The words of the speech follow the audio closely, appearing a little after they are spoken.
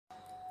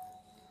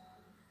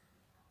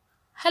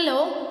Hello,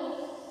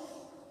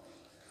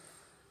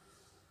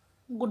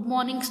 good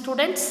morning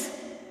students.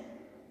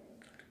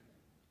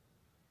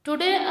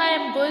 Today I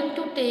am going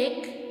to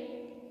take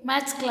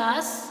maths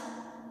class.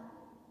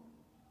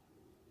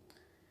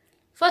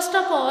 First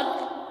of all,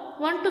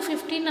 1 to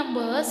 50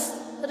 numbers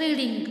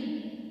reading.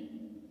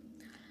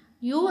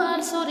 You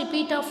also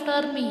repeat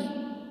after me.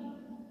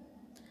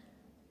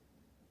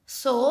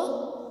 So,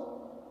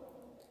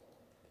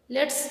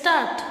 let's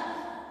start.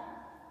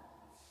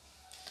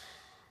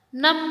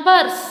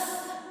 Numbers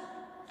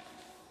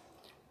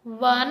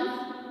 1,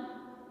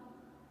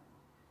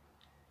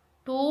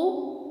 2,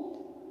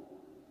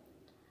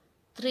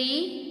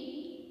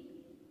 3,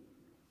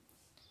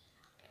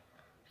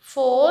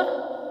 4,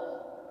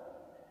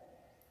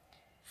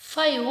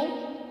 5,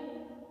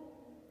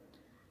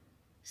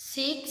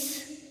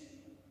 6,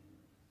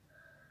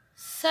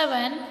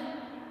 7,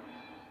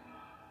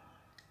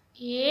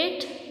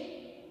 8,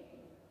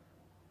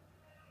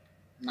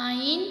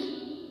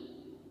 9,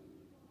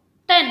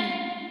 10,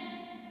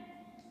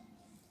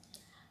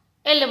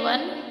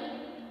 11,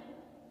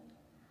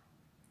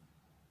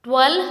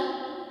 12,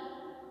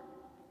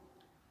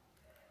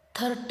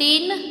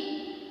 13,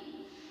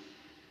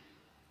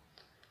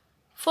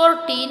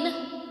 14,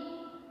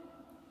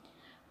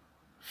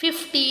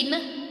 15,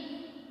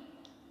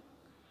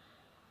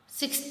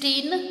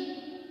 16,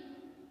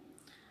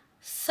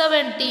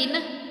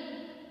 17,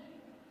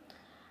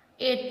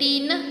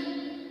 18,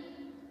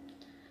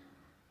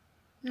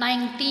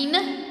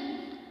 19,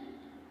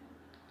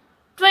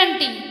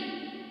 20,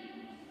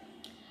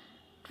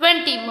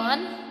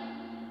 21,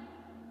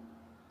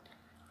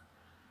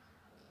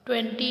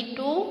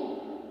 22,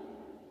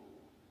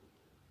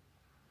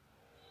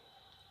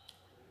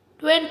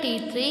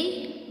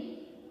 23,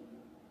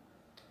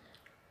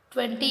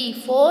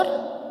 24,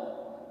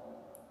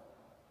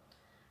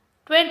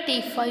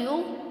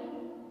 25,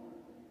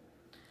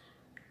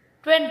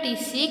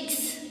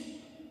 26,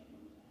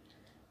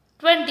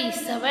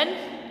 27,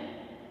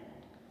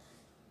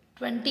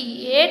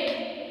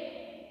 28,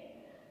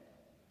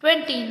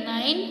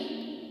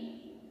 29,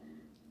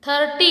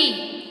 30,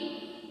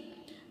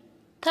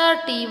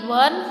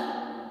 31,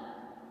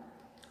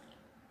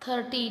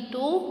 32,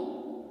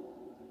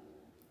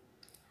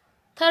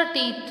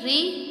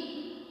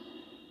 33,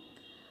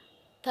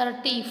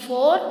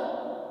 34,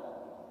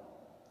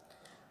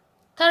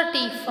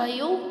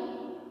 35,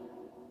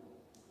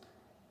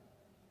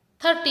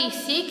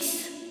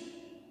 36,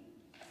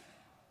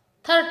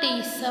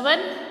 37,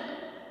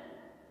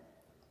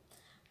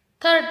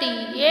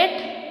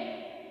 38,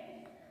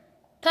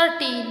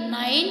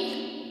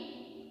 39,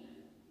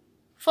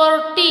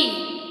 40,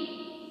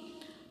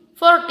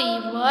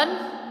 41,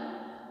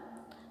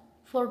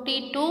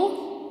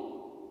 42,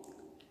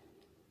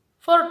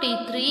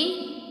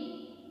 43,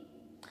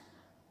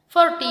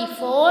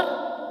 44,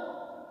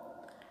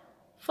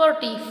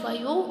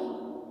 45,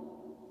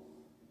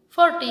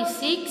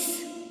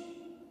 46,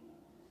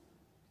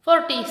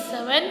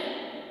 47,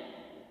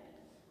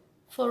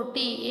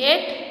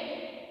 48,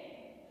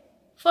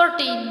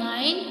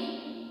 49,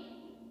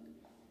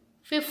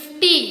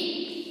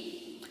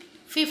 50,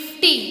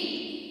 50.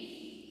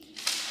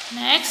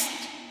 Next,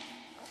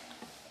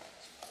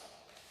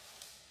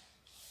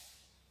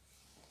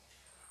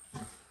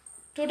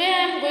 today I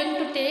am going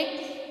to take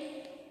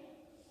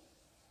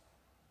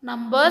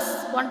numbers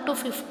 1 to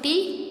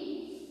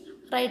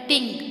 50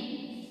 writing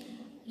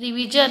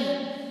revision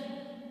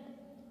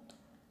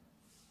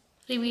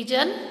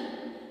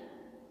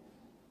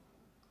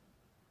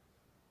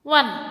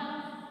 1,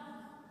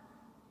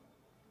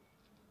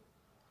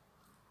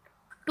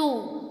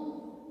 2,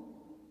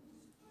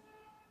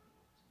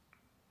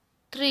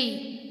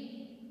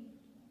 3,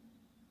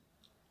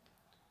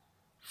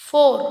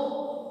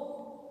 4,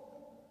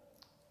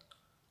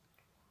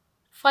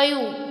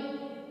 5,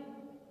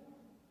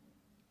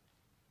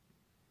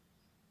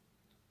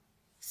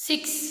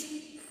 6,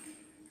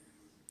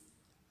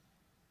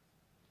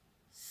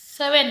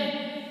 7,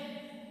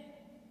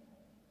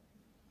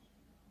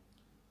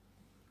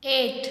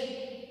 8,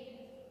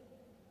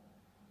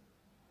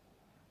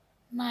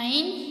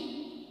 9,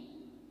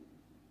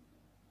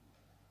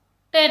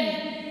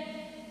 10,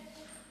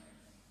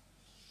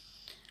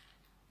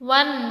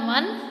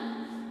 1,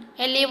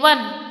 11,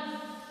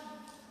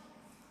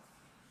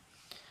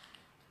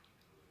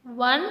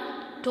 1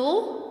 to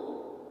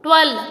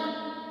 12,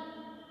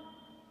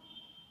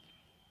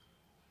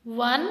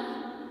 1,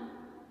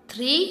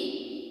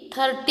 3,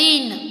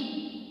 13,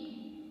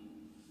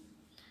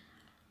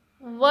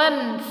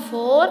 1,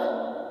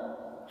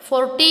 4,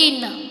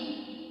 14,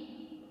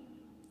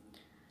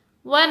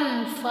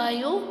 1,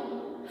 5,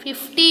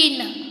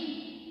 15,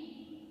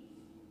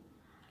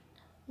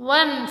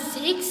 1,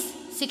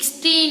 6,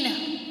 16,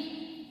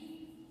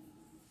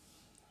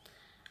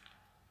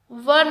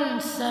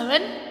 1,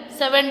 7,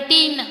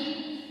 17,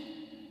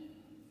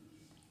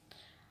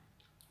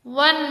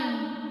 1,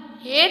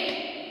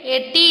 8,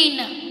 18,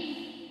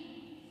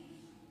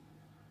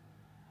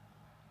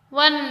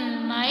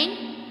 1, 9,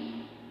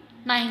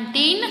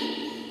 19,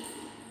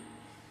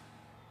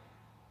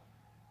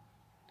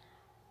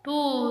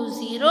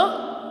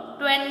 0,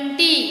 20.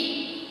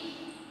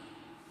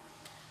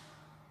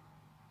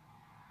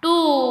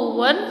 2,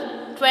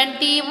 1,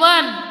 21.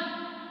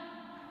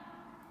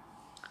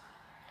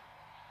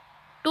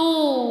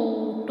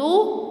 2,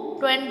 2,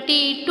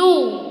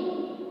 22.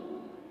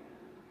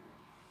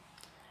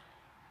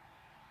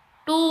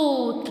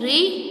 2,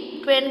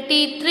 3,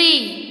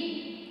 23.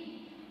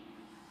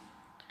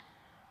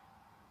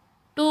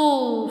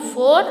 2,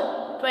 4,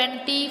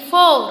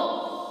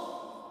 24.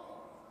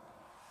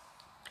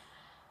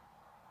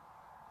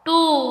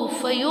 2,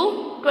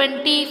 5,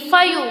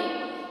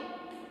 25.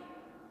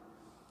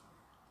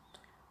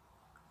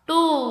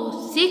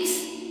 2,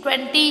 6,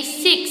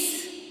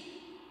 26.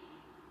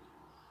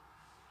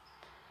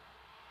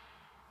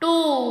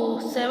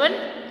 2, 7,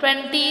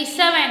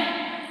 27.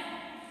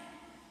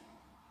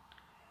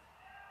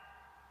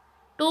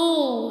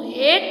 2,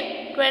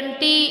 8,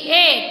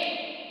 28.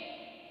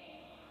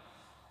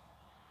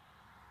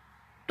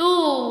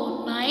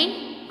 2,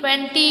 9,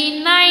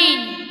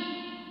 29.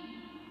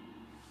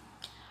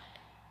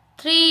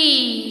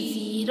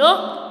 3,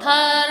 0,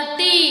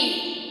 30.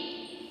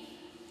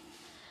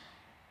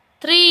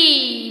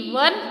 3,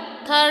 1,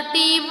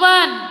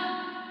 31.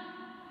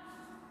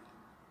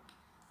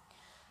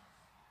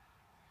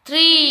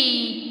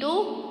 3,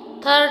 2,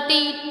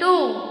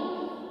 32.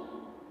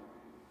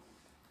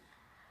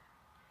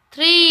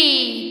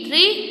 3,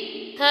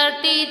 3,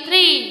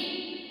 33.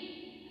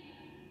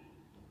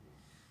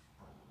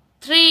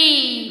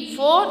 3,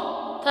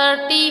 4,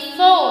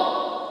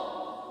 34.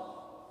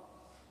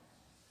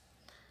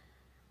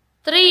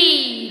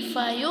 3,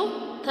 5,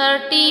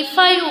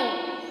 35.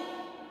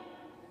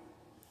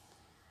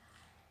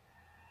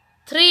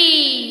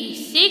 3,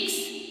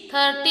 6,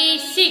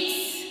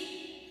 36.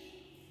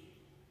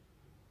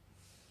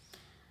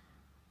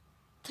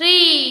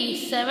 3,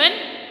 7,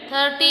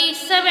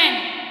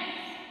 37.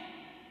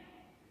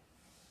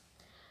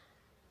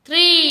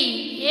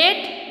 3,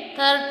 8,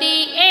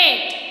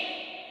 38.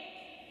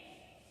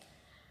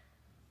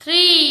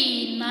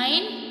 3,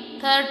 9,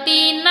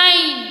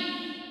 39.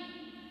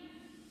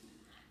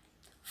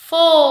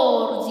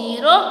 4,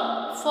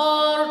 0,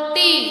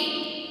 40.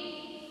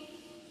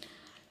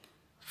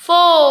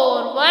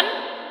 4, 1,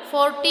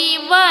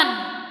 41.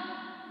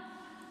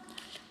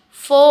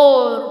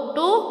 4,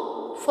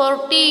 2,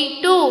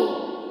 42.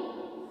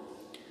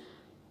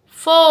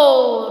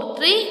 4,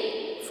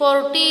 3,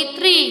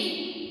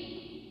 43.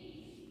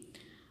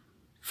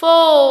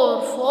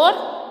 4, 4,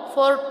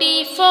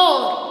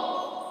 44.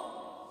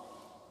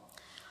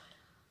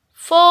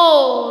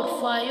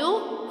 4,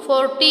 5,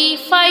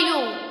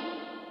 45.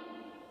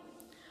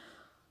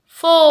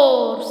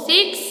 4,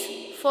 6,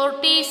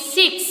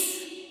 46.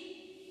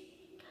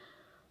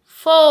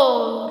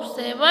 4,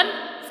 7,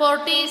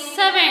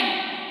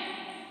 47.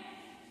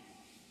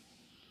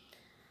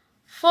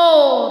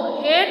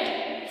 4,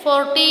 8,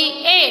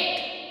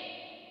 48.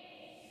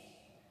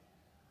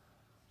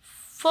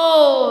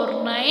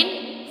 4,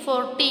 9,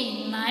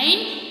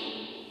 49.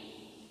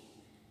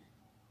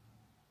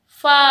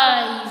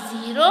 5,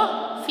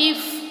 0,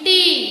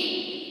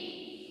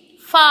 50.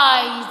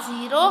 5,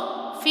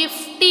 0,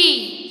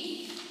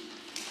 50.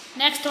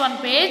 Next one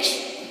page.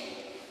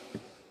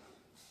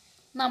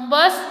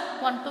 Numbers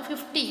 1 to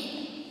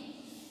 50.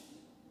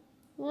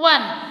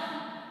 1,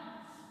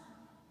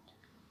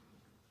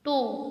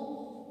 2,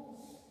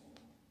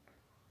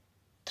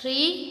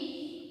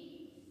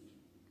 3,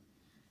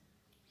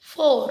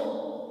 4,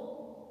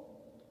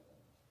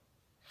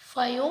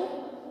 5,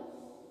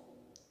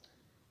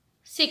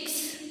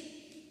 6,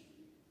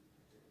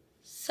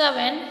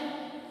 7,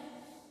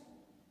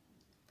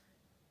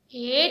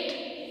 8,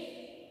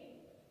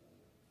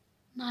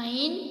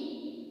 9,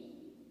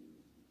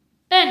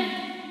 10,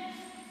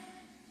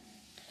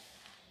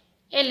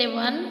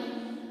 11,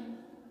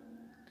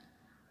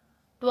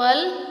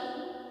 12,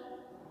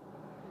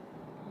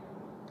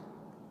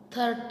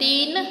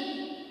 13,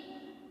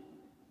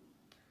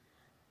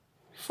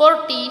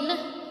 14,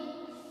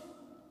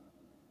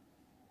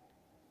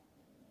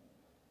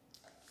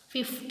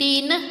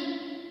 15,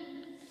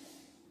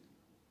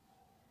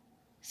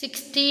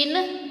 16,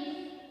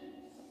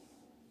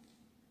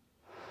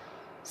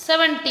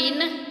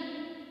 17,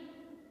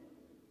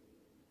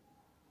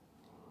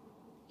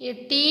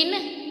 18,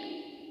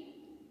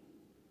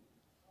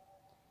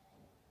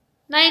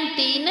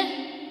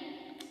 19,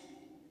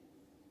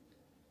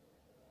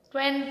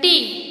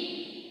 20,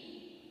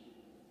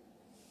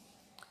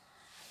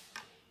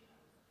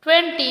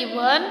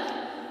 21,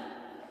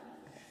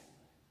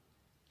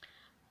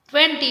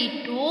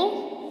 22,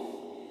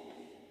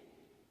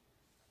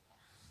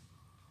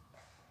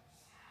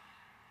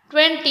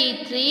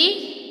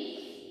 23,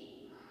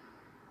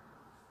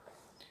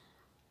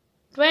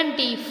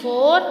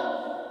 24,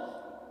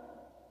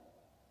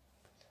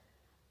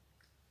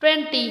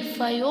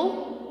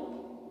 25,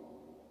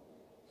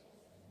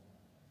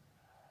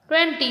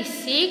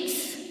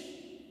 26,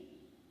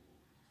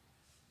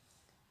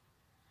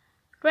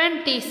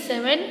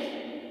 27,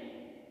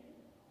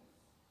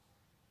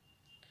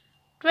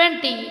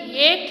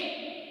 28,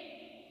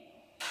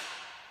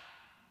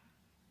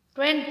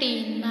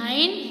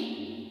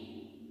 29,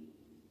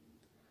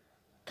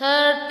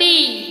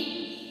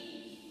 30,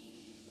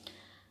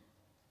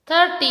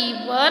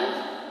 31,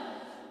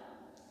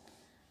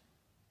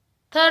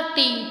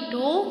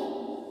 32,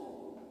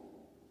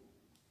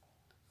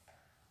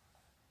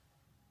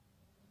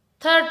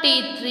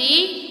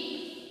 33,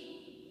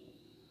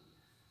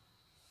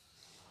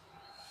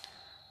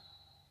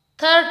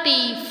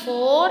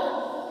 34,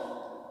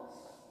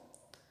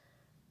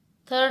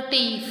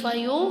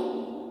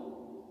 35,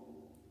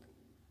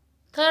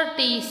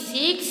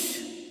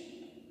 36,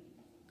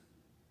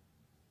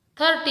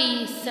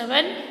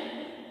 37,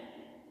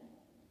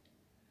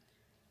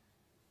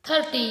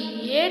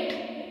 38,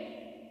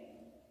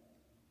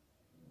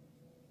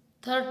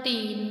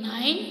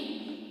 39,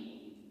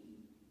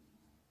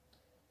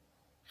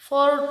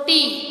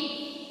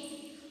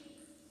 40,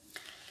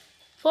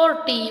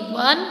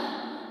 41,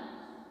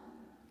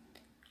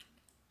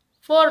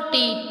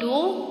 42,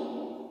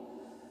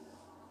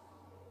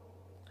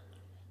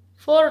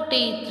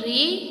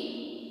 43,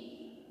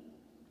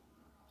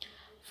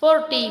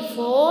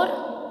 44,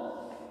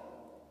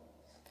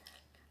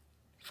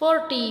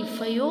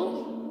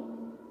 45,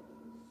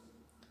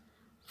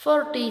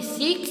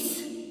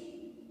 46,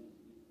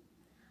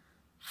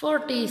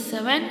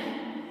 47,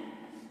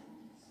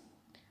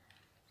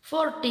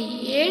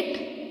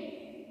 48,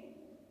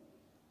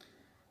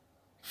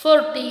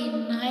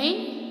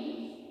 49,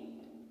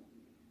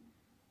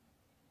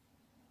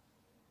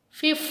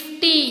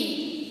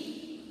 50.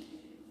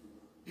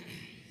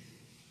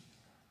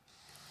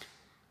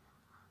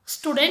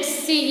 Students,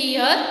 see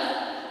here.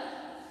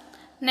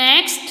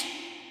 Next,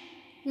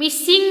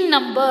 missing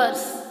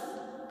numbers.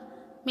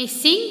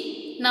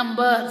 Missing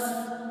numbers.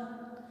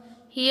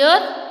 Here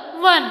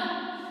 1.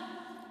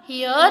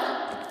 Here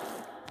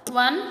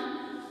 1.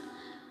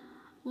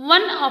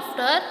 1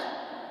 after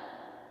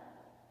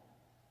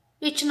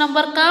which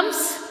number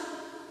comes?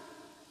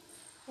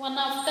 1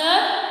 after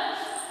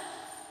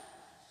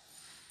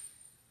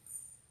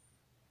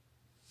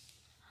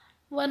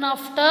 1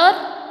 after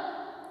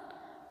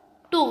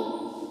 2.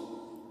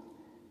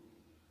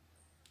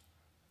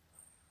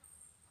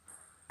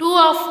 2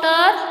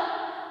 after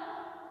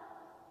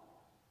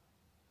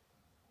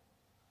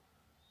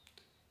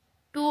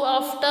 2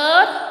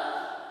 after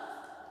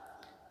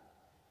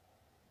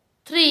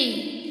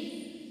 3.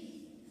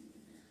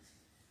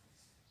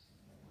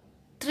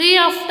 3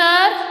 after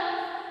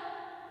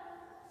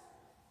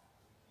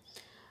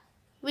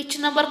which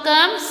number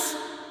comes?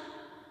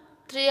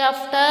 3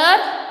 after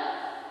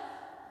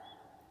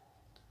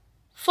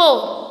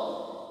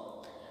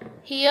 4.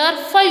 Here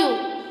 5.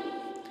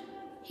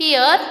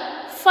 Here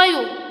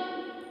 5.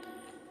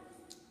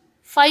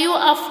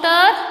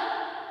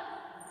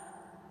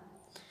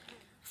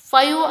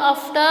 5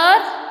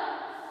 after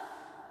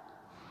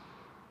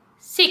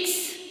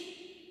 6.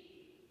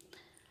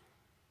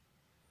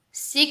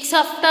 6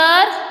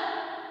 after,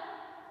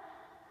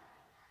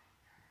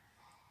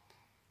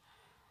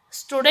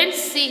 students,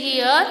 see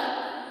here,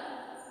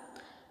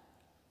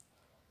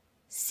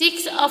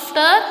 6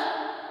 after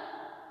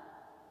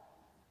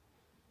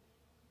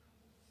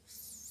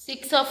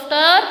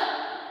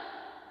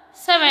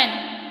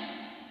 7.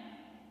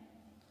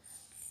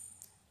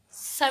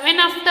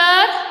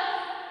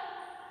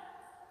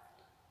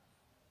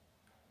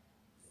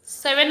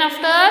 7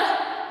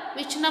 after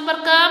which number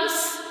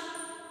comes?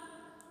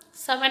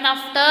 7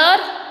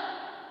 after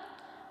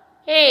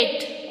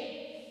 8.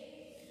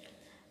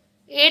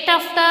 8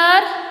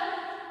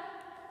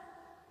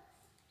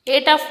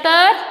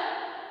 after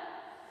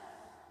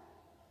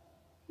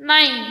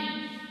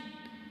 9.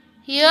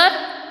 Here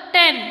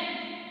 10.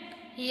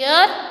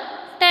 Here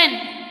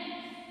 10.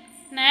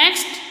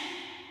 Next,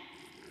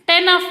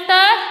 10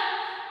 after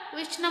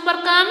which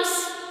number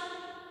comes?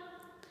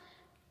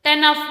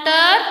 10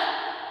 after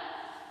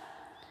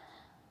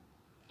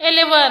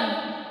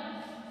 11.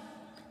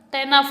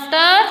 10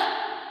 after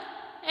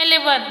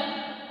 11.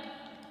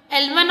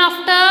 11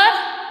 after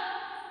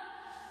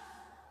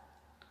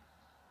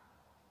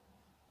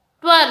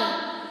 12.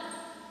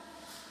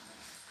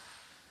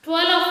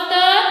 12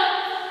 after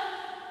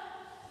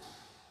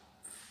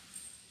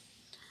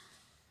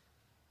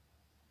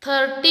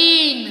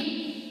 13.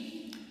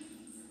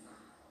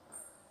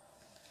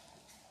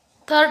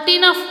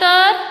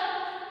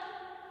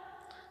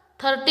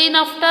 13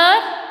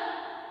 after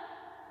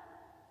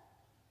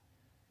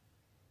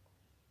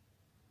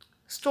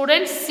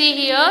students, see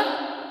here,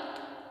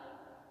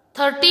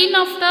 13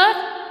 after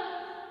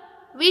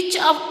which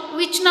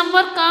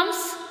number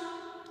comes?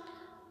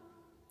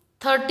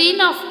 13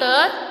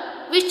 after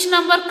which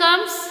number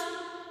comes?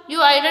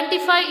 You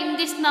identify in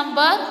this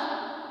number.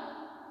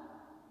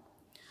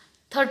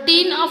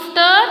 13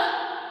 after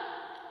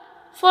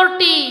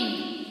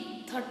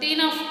 14. 13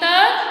 after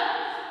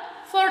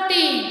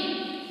 14.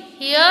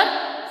 Here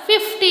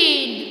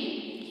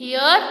 15.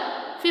 Here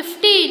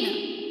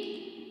 15.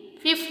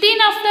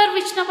 15 after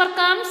which number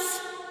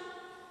comes?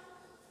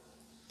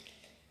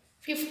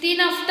 15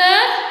 after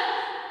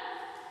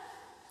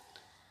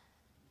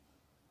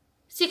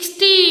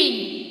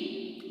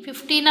 16.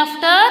 15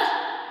 after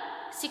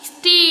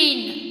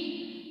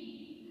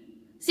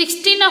 16.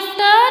 16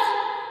 after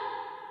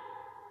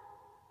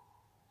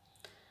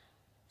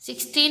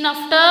 16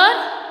 after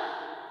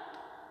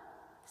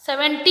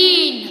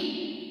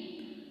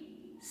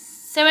 17.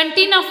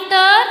 17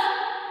 after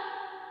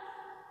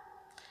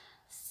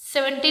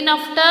 17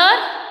 after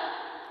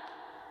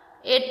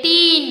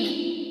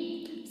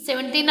 18.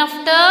 17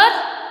 after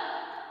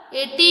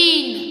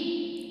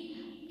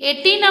 18.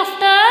 18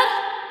 after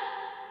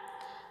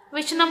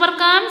which number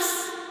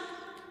comes?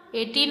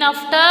 18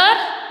 after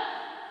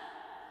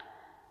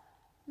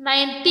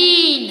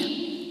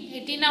 19.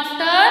 18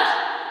 after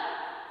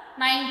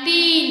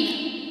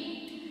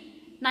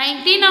 19.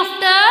 19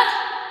 after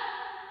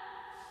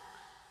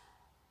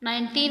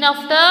 19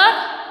 after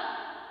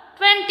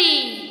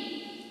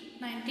 20.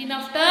 19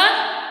 after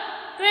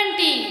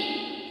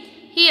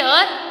 20.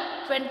 Here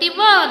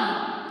 21.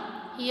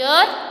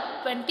 Here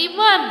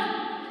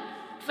 21.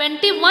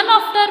 21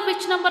 after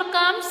which number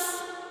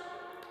comes?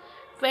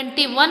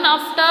 21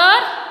 after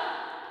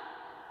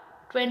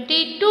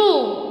 22.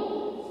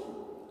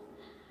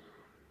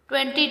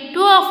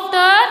 22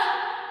 after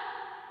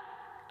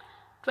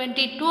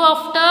 22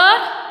 after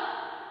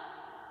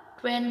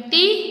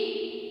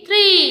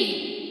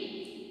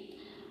 23.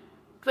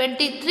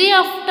 23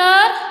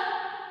 after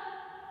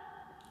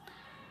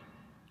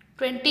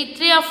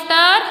 23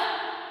 after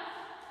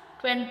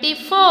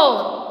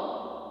 24.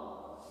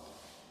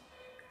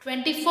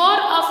 24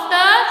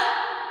 after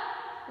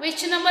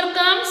which number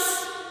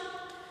comes?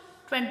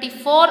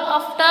 24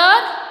 after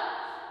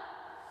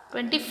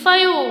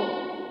 25.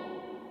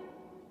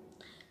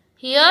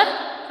 Here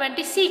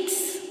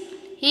 26.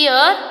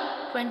 Here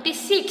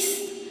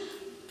 26.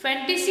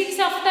 26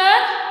 after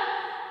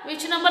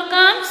which number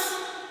comes?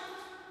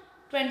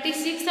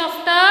 26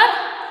 after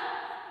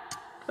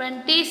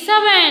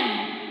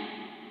 27.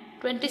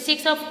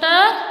 26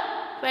 after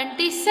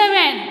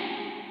 27.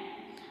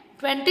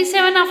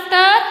 27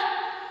 after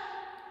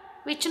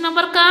which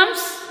number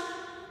comes?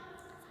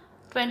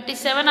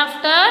 27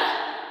 after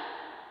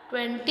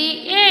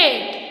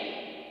 28.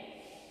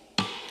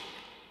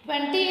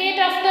 28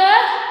 after,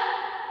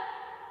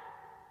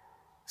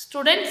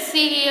 students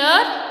see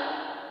here,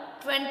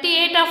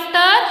 28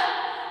 after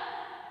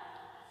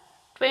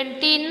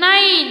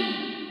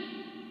 29.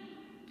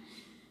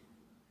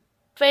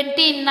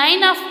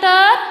 29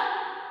 after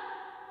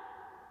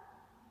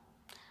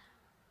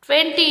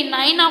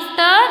 29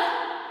 after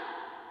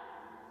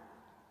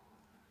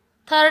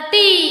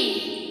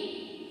 30.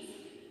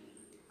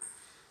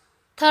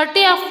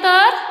 30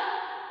 after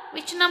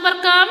which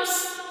number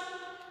comes?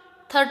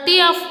 30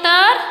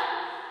 after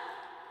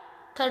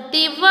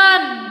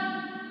 31.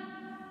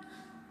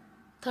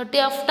 30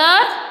 after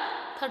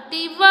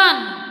 31.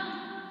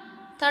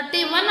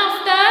 31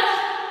 after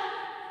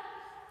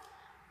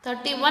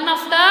 31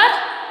 after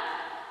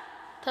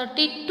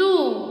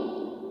 32.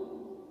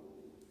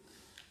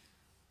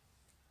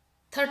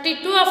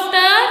 32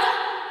 after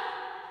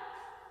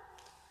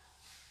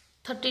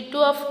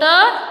 32 after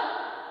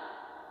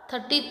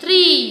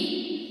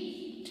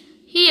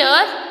 33.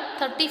 Here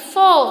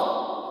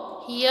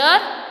 34. Here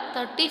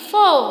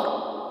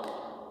 34.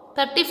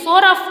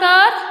 34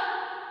 after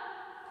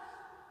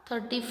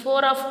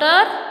 34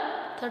 after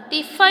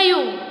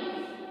 35.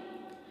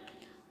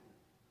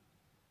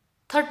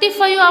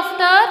 35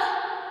 after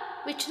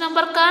which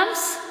number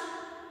comes?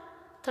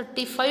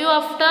 35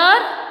 after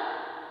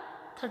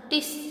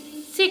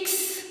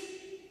 36.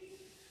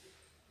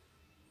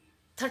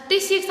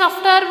 36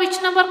 after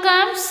which number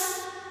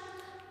comes?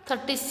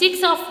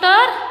 36 after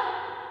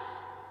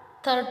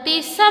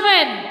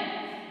 37.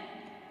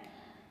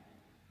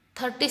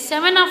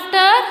 37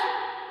 after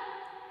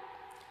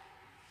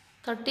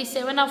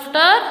 37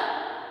 after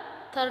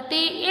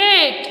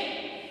 38.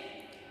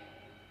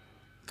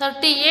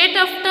 38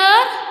 after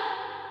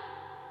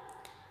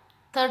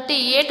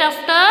 38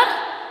 after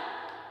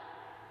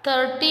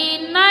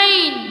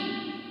 39.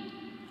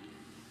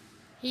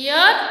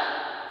 Here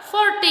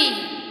 40.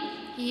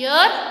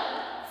 Here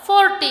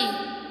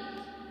 40.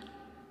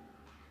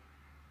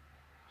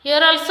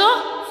 Here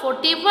also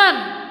 41.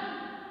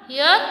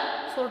 Here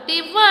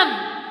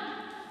 41.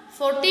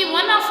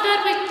 41 after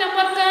which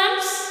number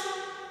comes?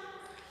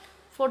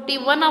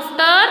 41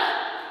 after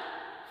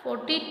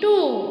 42.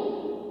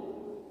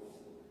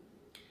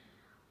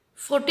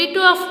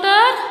 42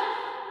 after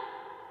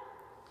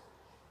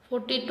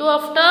 42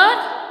 after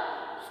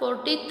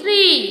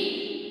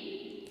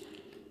 43.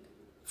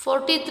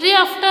 43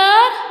 after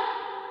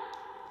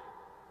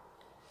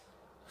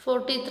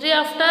 43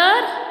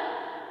 after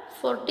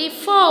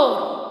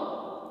 44.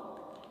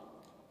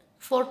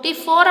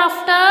 44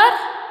 after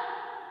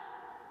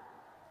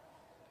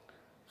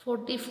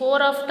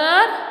 44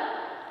 after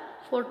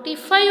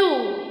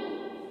 45.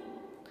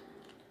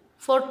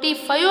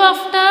 45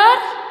 after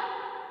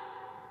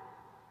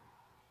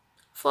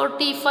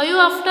 45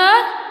 after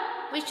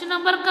which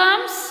number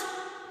comes?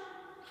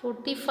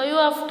 45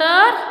 after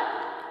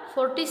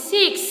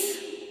 46.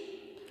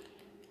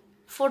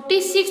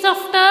 46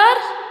 after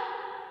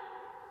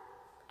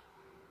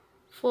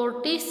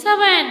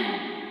 47.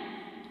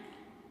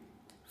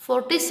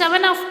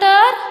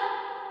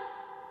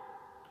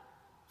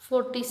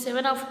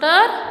 47 after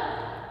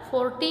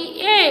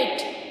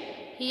 48.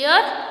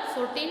 Here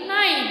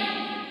 49.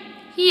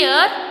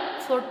 Here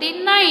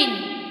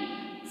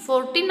 49.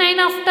 49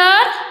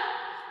 after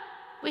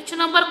which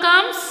number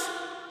comes?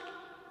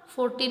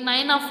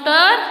 49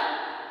 after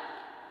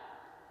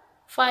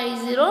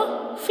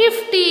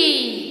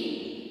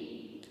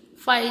 50.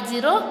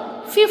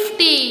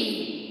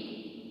 50.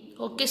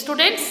 Okay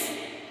students,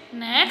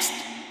 next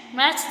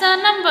match the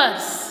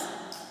numbers.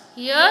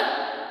 Here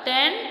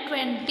 10,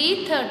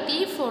 20,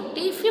 30,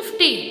 40,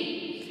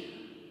 50.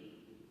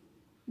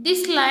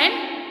 This line,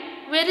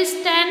 where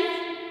is 10?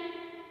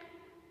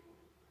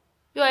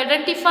 You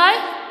identify.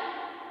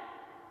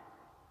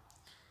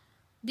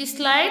 This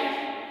line,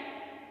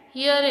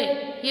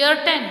 here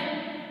 10.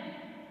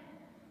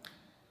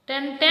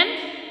 10, 10.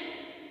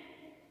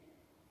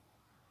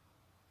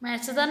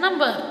 Match the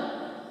number.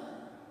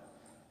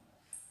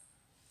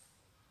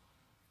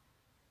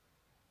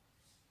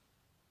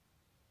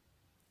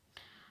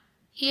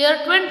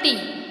 Here 20.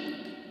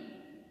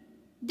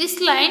 This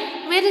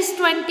line, where is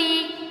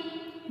 20?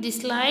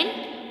 This line,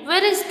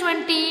 where is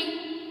 20?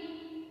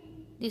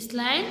 This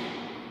line,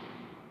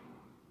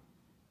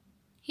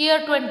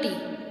 here 20.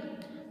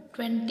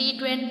 20,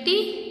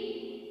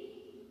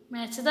 20.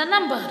 Match the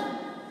number.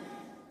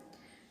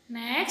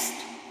 Next,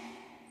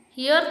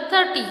 here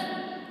 30.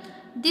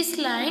 This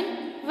line,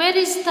 where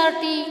is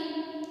 30?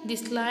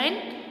 This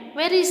line,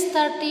 where is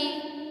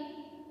 30?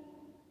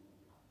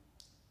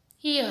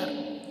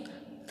 Here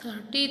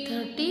 30,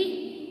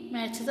 30.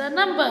 Match the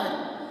number.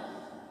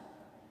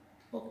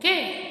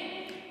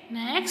 Okay.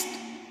 Next,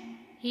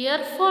 here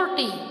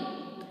 40.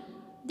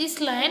 This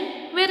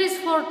line, where is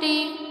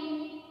 40?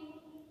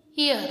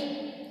 Here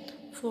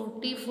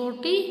 40,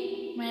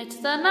 40.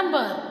 Match the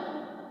number.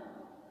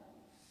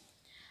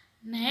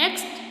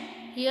 Next,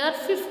 here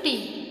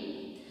 50.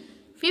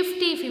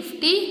 50,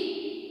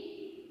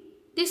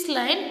 50. This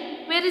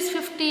line, where is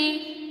 50?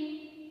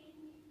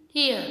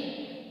 Here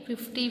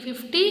 50,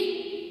 50.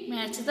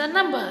 Match the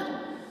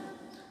number.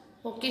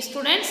 Okay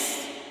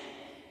students.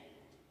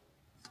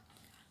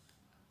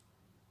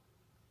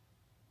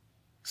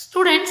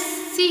 Students,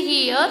 see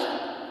here.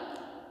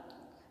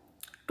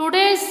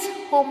 Today's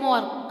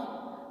homework.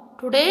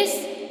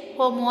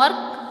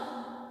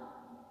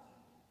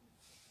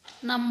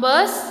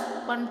 Numbers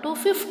 1 to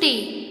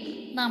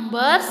 50.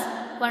 Numbers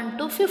 1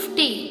 to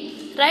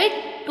 50.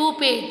 Write 2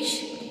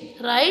 page.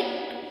 Write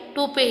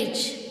 2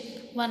 page.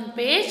 1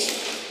 page.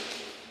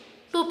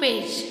 2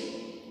 page.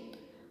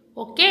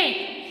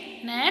 Okay.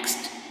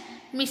 Next,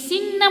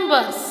 missing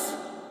numbers.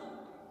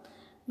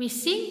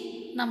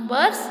 Missing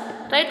numbers.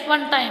 Write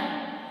 1 time.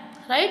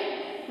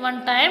 Write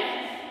 1 time.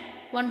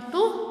 1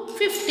 to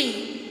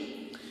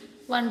 50.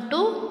 1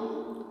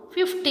 to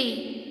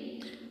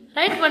 50.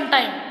 Write 1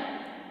 time.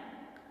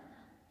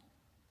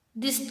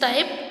 This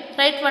type,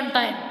 write 1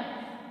 time.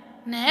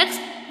 Next,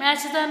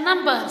 match the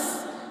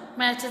numbers.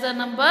 Match the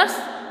numbers.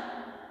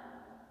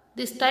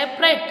 This type,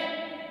 write.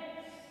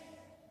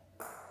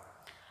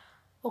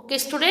 Okay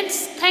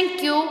students,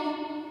 thank you.